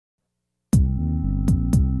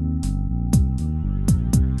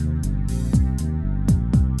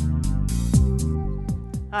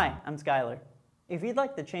Hi, I'm Skylar. If you'd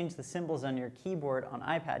like to change the symbols on your keyboard on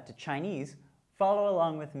iPad to Chinese, follow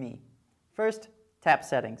along with me. First, tap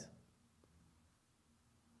Settings.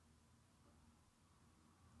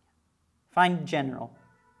 Find General.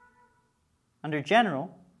 Under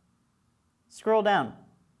General, scroll down.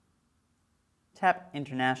 Tap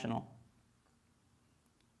International.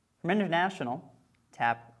 From International,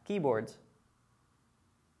 tap Keyboards.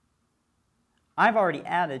 I've already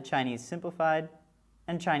added Chinese Simplified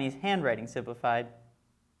and Chinese Handwriting Simplified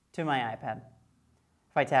to my iPad.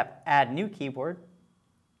 If I tap Add New Keyboard,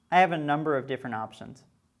 I have a number of different options.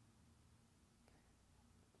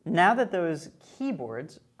 Now that those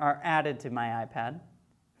keyboards are added to my iPad,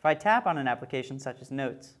 if I tap on an application such as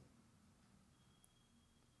Notes,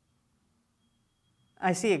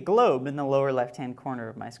 I see a globe in the lower left-hand corner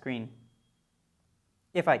of my screen.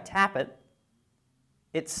 If I tap it,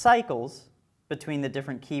 it cycles between the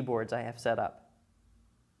different keyboards I have set up.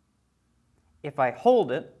 If I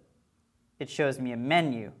hold it, it shows me a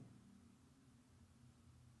menu.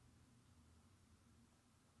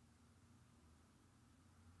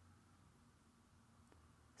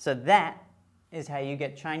 So that is how you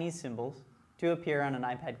get Chinese symbols to appear on an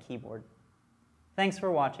iPad keyboard. Thanks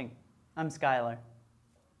for watching. I'm Skylar.